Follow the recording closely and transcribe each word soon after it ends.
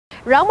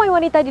Ramai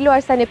wanita di luar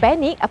sana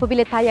panik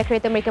apabila tayar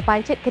kereta mereka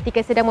pancit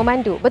ketika sedang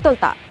memandu. Betul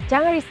tak?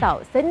 Jangan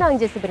risau,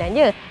 senang je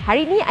sebenarnya.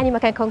 Hari ini Hanim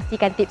akan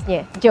kongsikan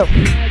tipsnya. Jom!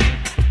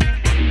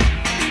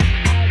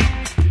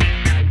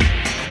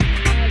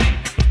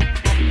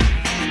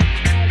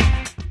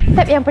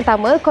 Step yang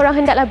pertama, korang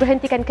hendaklah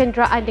berhentikan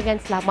kenderaan dengan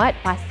selamat,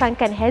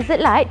 pasangkan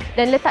hazard light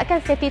dan letakkan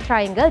safety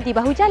triangle di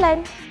bahu jalan.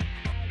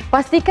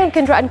 Pastikan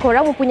kenderaan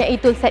korang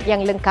mempunyai toolset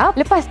yang lengkap.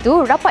 Lepas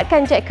tu,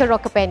 rapatkan jack ke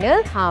rocker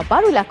panel.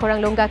 Barulah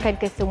korang longgarkan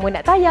ke semua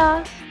nak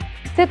tayar.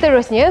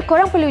 Seterusnya,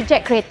 korang perlu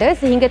jack kereta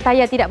sehingga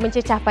tayar tidak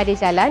mencecah pada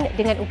jalan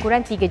dengan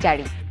ukuran 3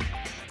 jari.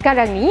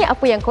 Sekarang ni,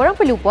 apa yang korang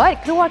perlu buat,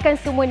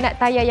 keluarkan semua nak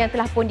tayar yang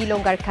telah pun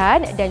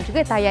dilonggarkan dan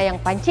juga tayar yang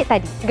pancit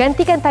tadi.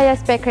 Gantikan tayar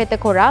spare kereta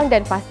korang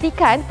dan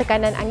pastikan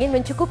tekanan angin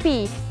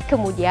mencukupi.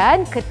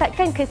 Kemudian,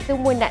 ketatkan ke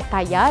semua nak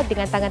tayar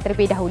dengan tangan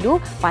terlebih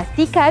dahulu.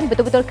 Pastikan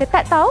betul-betul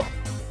ketat tau.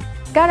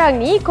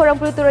 Sekarang ni, korang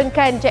perlu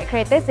turunkan jack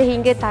kereta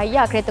sehingga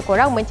tayar kereta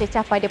korang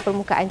mencecah pada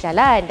permukaan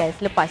jalan. Dan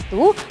selepas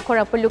tu,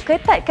 korang perlu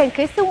ketatkan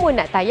ke semua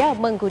nak tayar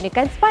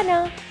menggunakan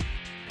spana.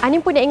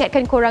 Hanim pun nak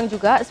ingatkan korang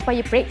juga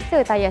supaya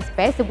periksa tayar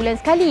spare sebulan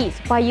sekali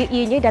supaya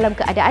ianya dalam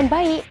keadaan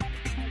baik.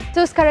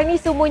 So, sekarang ni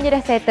semuanya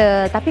dah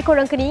settle. Tapi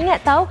korang kena ingat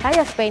tau,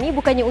 tayar spare ni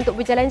bukannya untuk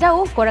berjalan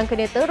jauh. Korang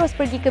kena terus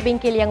pergi ke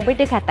bengkel yang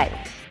berdekatan.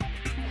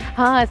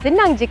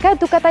 Senang je kan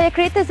tukar tayar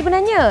kereta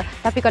sebenarnya.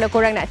 Tapi kalau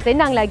korang nak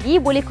senang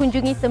lagi, boleh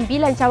kunjungi 9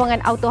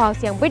 cawangan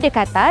Autohaus yang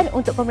berdekatan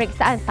untuk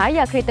pemeriksaan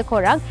tayar kereta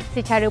korang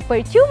secara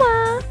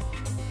percuma.